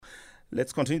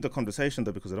Let's continue the conversation,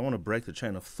 though, because I don't want to break the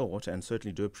chain of thought, and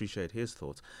certainly do appreciate his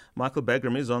thoughts. Michael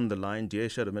Bagram is on the line, DA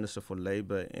Shadow Minister for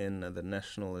Labour in the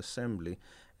National Assembly,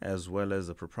 as well as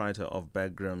the proprietor of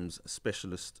Bagram's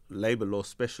Labour Law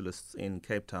Specialists in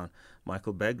Cape Town.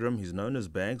 Michael Bagram, he's known as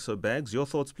Bags. So, Bags, your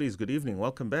thoughts, please. Good evening.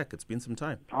 Welcome back. It's been some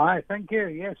time. Hi, thank you.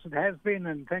 Yes, it has been,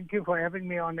 and thank you for having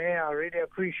me on air. I really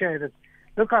appreciate it.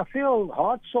 Look, I feel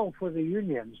heartsore for the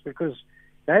unions because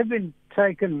they've been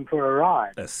taken for a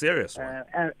ride. A serious one.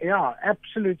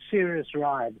 Absolute serious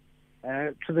ride.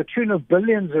 To the tune of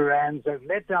billions of rands. They've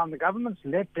the government's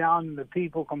let down the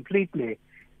people completely.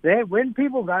 When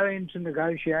people go into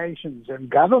negotiations and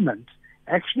government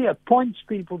actually appoints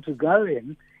people to go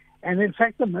in, and in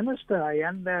fact the minister,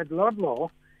 Ayanda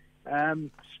Dlodlo,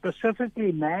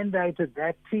 specifically mandated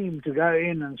that team to go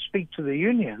in and speak to the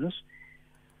unions,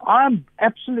 I'm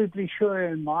absolutely sure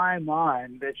in my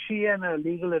mind that she and her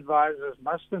legal advisors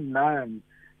must have known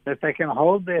that they can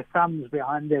hold their thumbs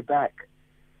behind their back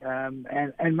and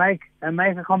make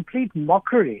a complete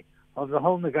mockery of the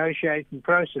whole negotiating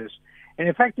process. And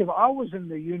in fact, if I was in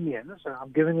the unions, and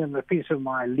I'm giving them a piece of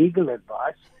my legal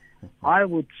advice, I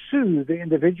would sue the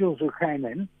individuals who came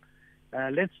in.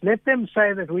 Let's let them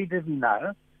say that we didn't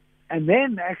know, and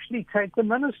then actually take the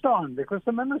minister on, because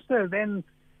the minister then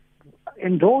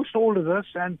endorsed all of this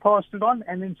and passed it on.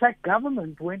 And in fact,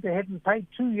 government went ahead and paid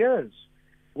 2 years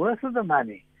worth of the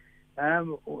money.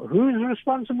 Who's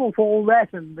responsible for all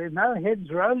that? And there's no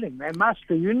heads rolling.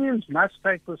 The unions must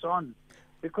take this on,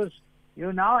 because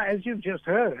now, as you've just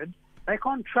heard, they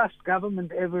can't trust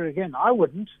government ever again. I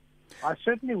wouldn't. I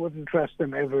certainly wouldn't trust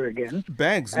them ever again.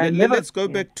 Bags, let's go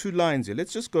back 2 lines here.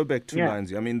 Let's just go back 2 lines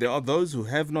here. I mean, there are those who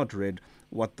have not read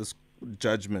what this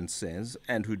judgment says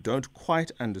and who don't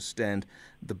quite understand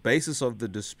the basis of the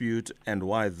dispute and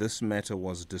why this matter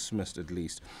was dismissed, at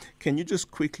least. Can you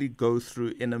just quickly go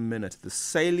through in a minute the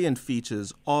salient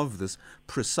features of this,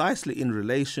 precisely in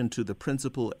relation to the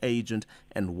principal agent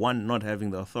and one not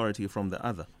having the authority from the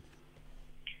other?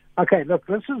 Okay, look,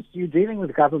 you're dealing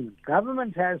with government.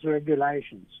 Government has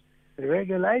regulations. The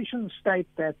regulations state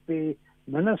that the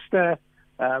Minister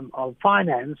of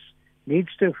Finance needs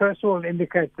to, first of all,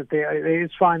 indicate that there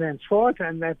is finance for it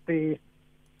and that the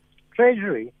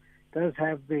Treasury does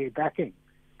have the backing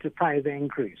to pay the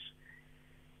increase.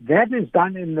 That is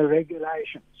done in the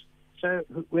regulations. So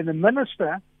when the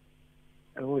Minister,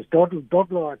 it was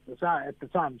Dodlo at the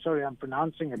time, sorry, I'm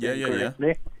pronouncing it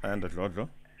incorrectly. And Dodlo.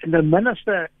 The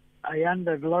Minister,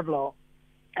 Ayanda Dlodlo,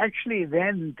 actually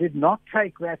then did not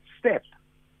take that step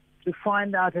to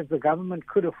find out if the government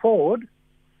could afford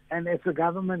and if the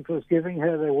government was giving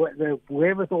her the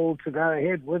wherewithal to go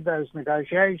ahead with those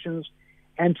negotiations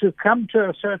and to come to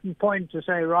a certain point to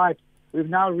say, right, we've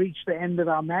now reached the end of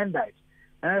our mandate.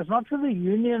 And it's not for the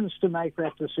unions to make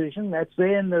that decision. That's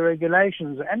there in the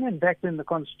regulations and, in fact, in the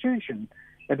Constitution,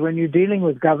 that when you're dealing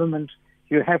with government,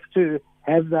 you have to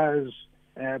have those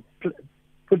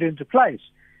put into place.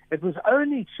 It was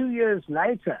only 2 years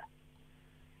later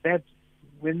that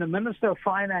when the Minister of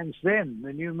Finance then,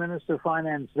 the new Minister of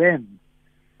Finance then,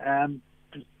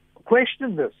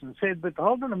 questioned this and said, but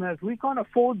hold on a minute, we can't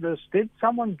afford this. Did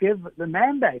someone give the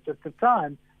mandate at the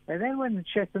time? And then went and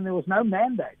checked and there was no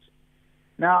mandate.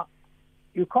 Now,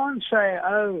 you can't say,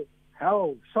 oh,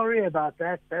 hell, sorry about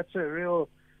that. That's a real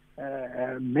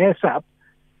mess up.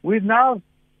 We've now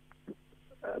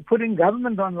putting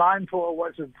government online for,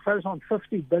 close on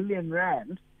 50 billion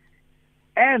rand.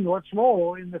 And what's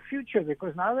more, in the future,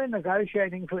 because now they're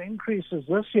negotiating for increases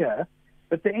this year,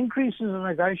 but the increases are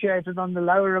negotiated on the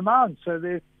lower amount. So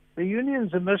the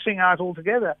unions are missing out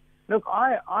altogether. Look,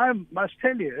 I must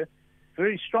tell you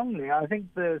very strongly, I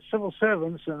think the civil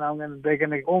servants, and they're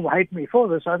going to all hate me for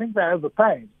this, I think they're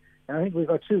overpaid. And I think we've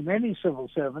got too many civil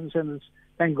servants, and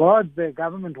thank God the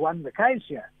government won the case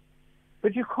here.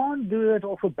 But you can't do it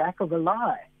off the back of a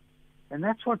lie. And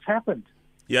that's what's happened.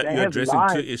 Yeah, you're addressing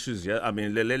 2 issues. Yeah, I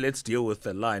mean, let's deal with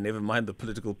the lie. Never mind the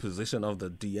political position of the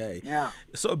DA. Yeah.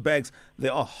 So, Bags,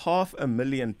 there are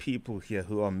 500,000 people here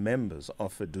who are members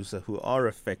of FEDUSA who are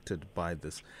affected by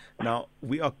this. Now,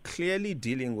 we are clearly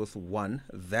dealing with 1,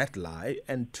 that lie,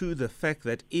 and 2, the fact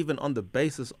that even on the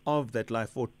basis of that lie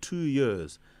for 2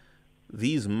 years,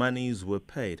 these monies were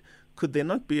paid. Could there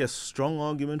not be a strong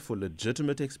argument for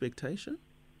legitimate expectation?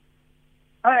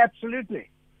 Oh,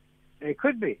 absolutely. There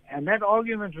could be, and that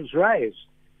argument was raised.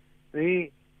 The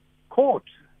court,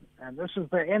 and this is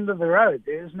the end of the road.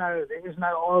 There is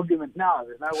no argument now.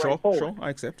 There's no way forward. Sure, I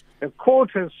accept. The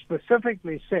court has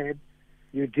specifically said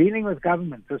you're dealing with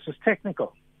government. This is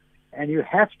technical, and you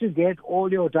have to get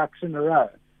all your ducks in a row.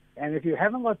 And if you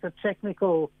haven't got the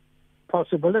technical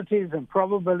possibilities and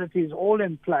probabilities all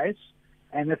in place.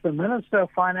 And if the Minister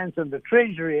of Finance and the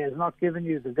Treasury has not given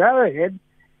you the go-ahead,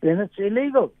 then it's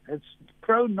illegal. It's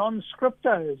pro non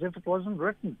scripto, as if it wasn't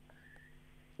written.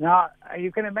 Now,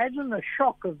 you can imagine the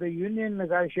shock of the union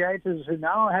negotiators who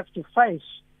now have to face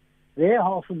their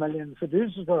 500,000.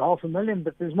 Fiducia's got 500,000,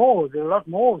 but there's more. There are a lot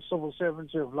more civil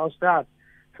servants who have lost out.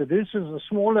 Fiducia's a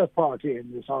smaller party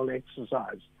in this whole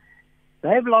exercise.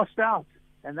 They've lost out,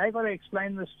 and they've got to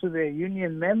explain this to their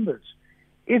union members.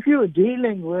 If you were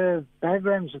dealing with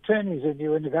Bagram's attorneys and you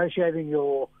were negotiating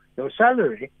your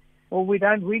salary, well,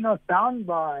 we're not bound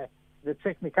by the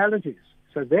technicalities.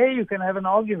 So there you can have an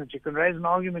argument. You can raise an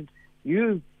argument.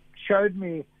 You showed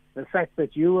me the fact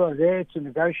that you were there to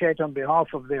negotiate on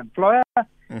behalf of the employer.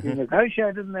 Mm-hmm. You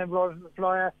negotiated with the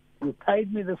employer. You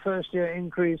paid me the first year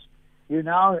increase. You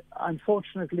now,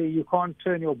 unfortunately, you can't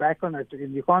turn your back on it.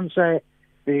 And you can't say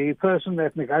the person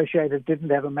that negotiated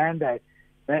didn't have a mandate.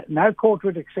 No court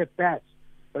would accept that.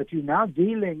 But you're now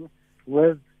dealing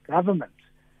with government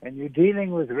and you're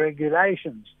dealing with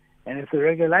regulations. And if the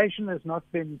regulation has not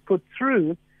been put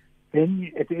through,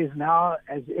 then it is now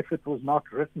as if it was not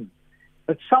written.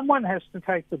 But someone has to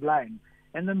take the blame.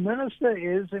 And the minister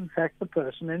is, in fact, the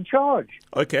person in charge.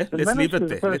 Okay, let's leave it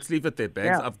there. Let's leave it there,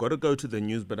 Bags. Yeah. I've got to go to the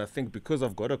news, but I think because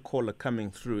I've got a caller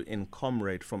coming through in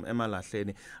Comrade from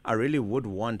Emalahleni, I really would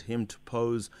want him to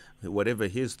pose whatever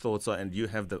his thoughts are, and you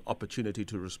have the opportunity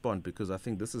to respond, because I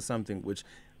think this is something which,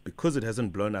 because it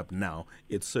hasn't blown up now,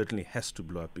 it certainly has to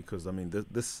blow up, because, I mean,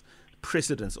 this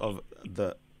precedence of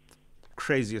the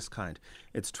craziest kind.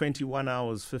 It's 21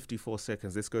 hours, 54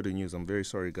 seconds. Let's go to news. I'm very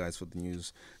sorry, guys, for the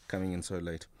news coming in so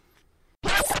late.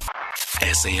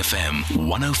 SAFM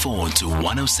 104 to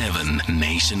 107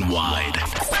 nationwide.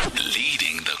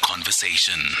 Leading the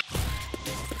conversation.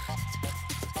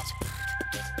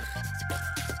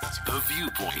 The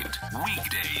Viewpoint.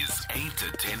 Weekdays, 8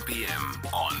 to 10 p.m.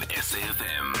 on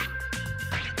SAFM.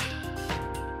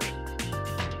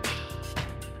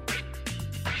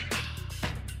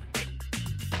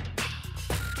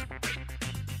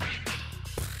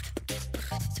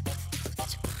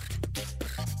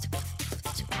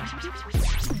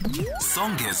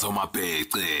 Songezo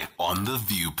Mapete on The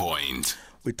Viewpoint.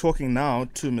 We're talking now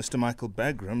to Mr. Micheal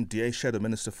Bagram, DA Shadow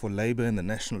Minister for Labour in the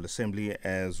National Assembly,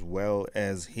 as well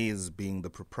as his being the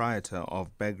proprietor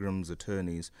of Bagram's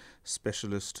Attorneys,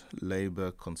 Specialist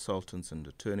Labour Consultants and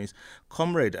Attorneys.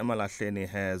 Comrade Emalahleni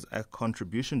has a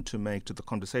contribution to make to the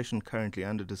conversation currently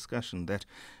under discussion, that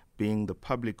being the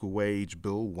public wage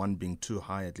bill, one being too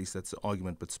high, at least that's the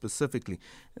argument, but specifically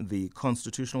the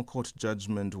Constitutional Court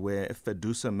judgment where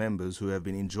FEDUSA members who have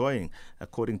been enjoying,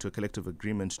 according to a collective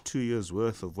agreement, 2 years'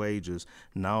 worth of wages,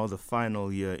 now the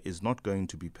final year is not going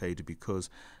to be paid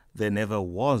because there never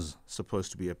was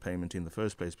supposed to be a payment in the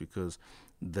first place, because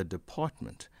the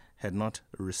department had not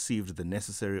received the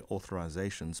necessary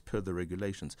authorizations per the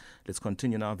regulations. Let's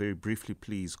continue now very briefly,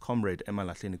 please. Comrade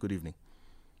Emalahleni, good evening.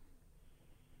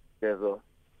 Yes,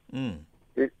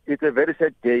 it's a very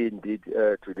sad day indeed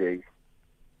today.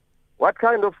 What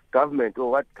kind of government or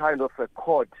what kind of a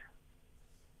court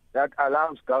that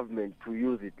allows government to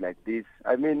use it like this?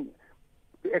 I mean,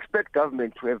 we expect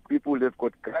government to have people, they've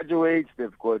got graduates,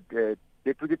 they've got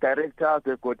deputy directors,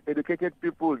 they've got educated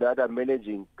people that are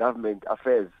managing government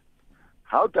affairs.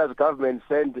 How does government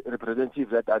send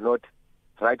representatives that are not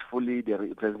rightfully the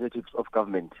representatives of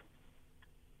government?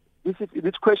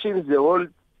 This questions the whole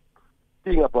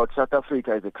thing about South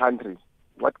Africa as a country.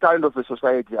 What kind of a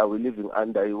society are we living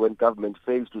under when government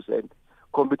fails to send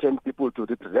competent people to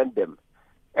represent them,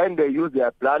 and they use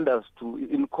their blunders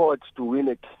in court to win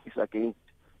a case against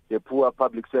the poor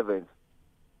public servants?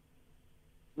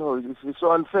 No, it's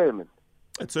so unfair, man.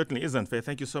 It certainly is unfair.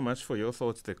 Thank you so much for your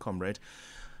thoughts there, comrade.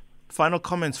 Final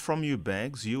comments from you,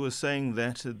 Bags. You were saying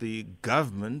that the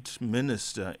government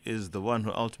minister is the one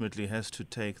who ultimately has to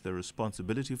take the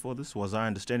responsibility for this. Was I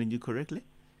understanding you correctly?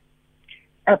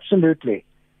 Absolutely.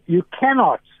 You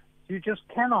just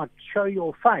cannot show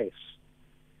your face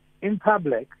in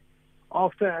public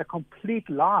after a complete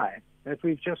lie that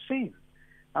we've just seen.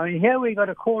 I mean, here we got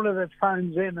a caller that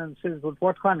phones in and says, well,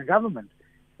 what kind of government?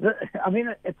 I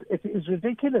mean, it is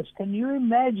ridiculous. Can you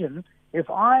imagine if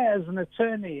I, as an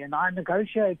attorney, and I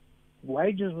negotiate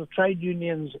wages with trade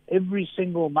unions every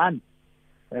single month,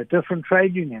 different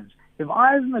trade unions, if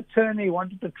I, as an attorney,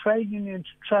 wanted the trade union to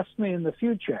trust me in the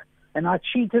future, and I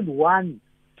cheated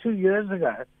 2 years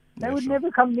ago, they would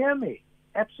never come near me.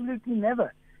 Absolutely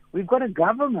never. We've got a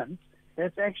government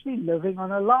that's actually living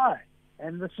on a lie.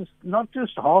 And this is not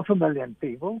just 500,000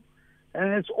 people,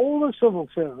 and it's all the civil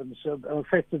servants are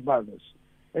affected by this.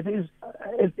 It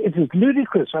is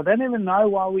ludicrous. I don't even know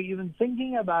why we're even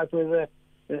thinking about whether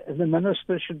the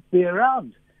minister should be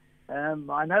around.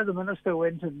 I know the minister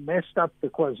went and messed up the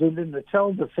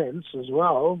KwaZulu-Natal defence as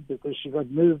well because she got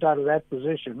moved out of that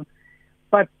position.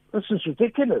 But this is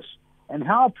ridiculous. And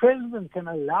how a president can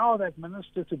allow that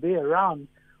minister to be around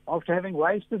after having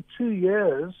wasted 2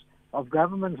 years of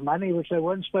government money which they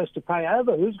weren't supposed to pay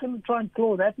over. Who's going to try and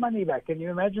claw that money back? Can you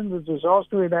imagine the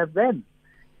disaster we'd have then?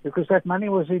 Because that money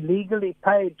was illegally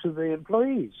paid to the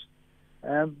employees.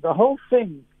 The whole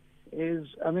thing is,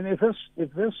 I mean, if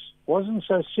this wasn't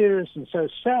so serious and so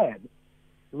sad,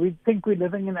 we'd think we're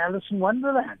living in Alice in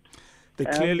Wonderland.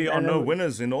 There clearly are no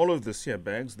winners in all of this here,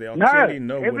 Bags. There are No, clearly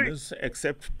no winners,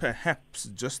 except perhaps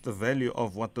just the value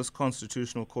of what this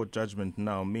Constitutional Court judgment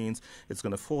now means. It's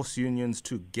going to force unions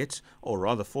to get, or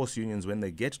rather force unions when they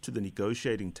get to the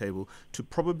negotiating table, to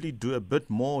probably do a bit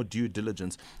more due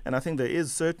diligence. And I think there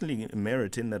is certainly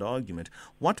merit in that argument.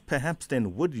 What perhaps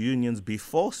then would unions be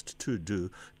forced to do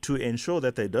to ensure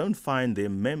that they don't find their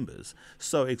members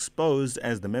so exposed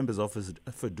as the members of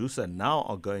FEDUSA now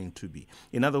are going to be?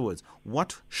 In other words,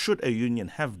 what should a union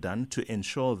have done to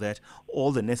ensure that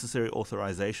all the necessary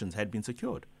authorizations had been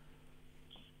secured?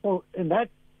 Well, in that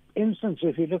instance,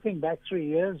 if you're looking back 3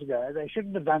 years ago, they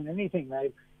shouldn't have done anything.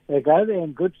 They go there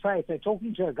in good faith. They're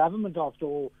talking to a government after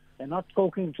all. They're not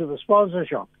talking to the sponsor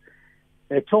shop.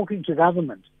 They're talking to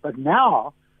government. But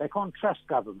now they can't trust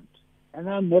government. And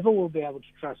they never will be able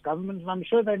to trust government. And I'm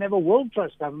sure they never will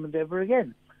trust government ever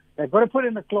again. They've got to put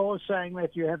in a clause saying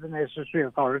that you have the necessary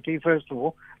authority, first of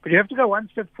all, but you have to go one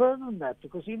step further than that,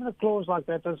 because even a clause like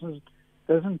that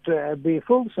doesn't be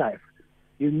full safe.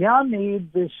 You now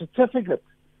need the certificate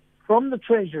from the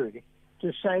Treasury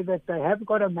to say that they have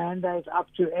got a mandate up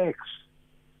to X.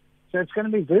 So it's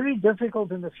going to be very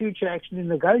difficult in the future actually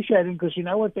negotiating, because you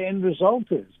know what the end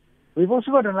result is. We've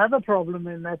also got another problem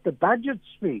in that the budget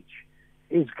speech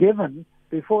is given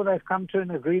before they've come to an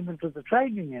agreement with the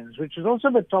trade unions, which is also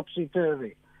a bit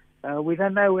topsy-turvy. We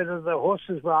don't know whether the horse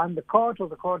is behind the cart or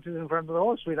the cart is in front of the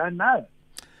horse. We don't know.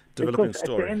 Developing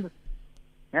story.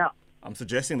 Yeah. I'm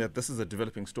suggesting that this is a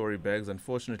developing story, Bags.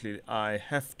 Unfortunately, I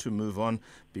have to move on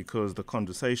because the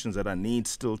conversations that I need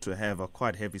still to have are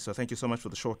quite heavy. So thank you so much for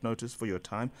the short notice, for your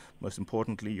time. Most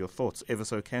importantly, your thoughts. Ever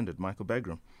so candid. Micheal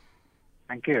Bagram.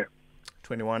 Thank you.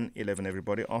 21:11,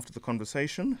 everybody. After the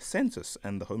conversation, census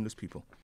and the homeless people.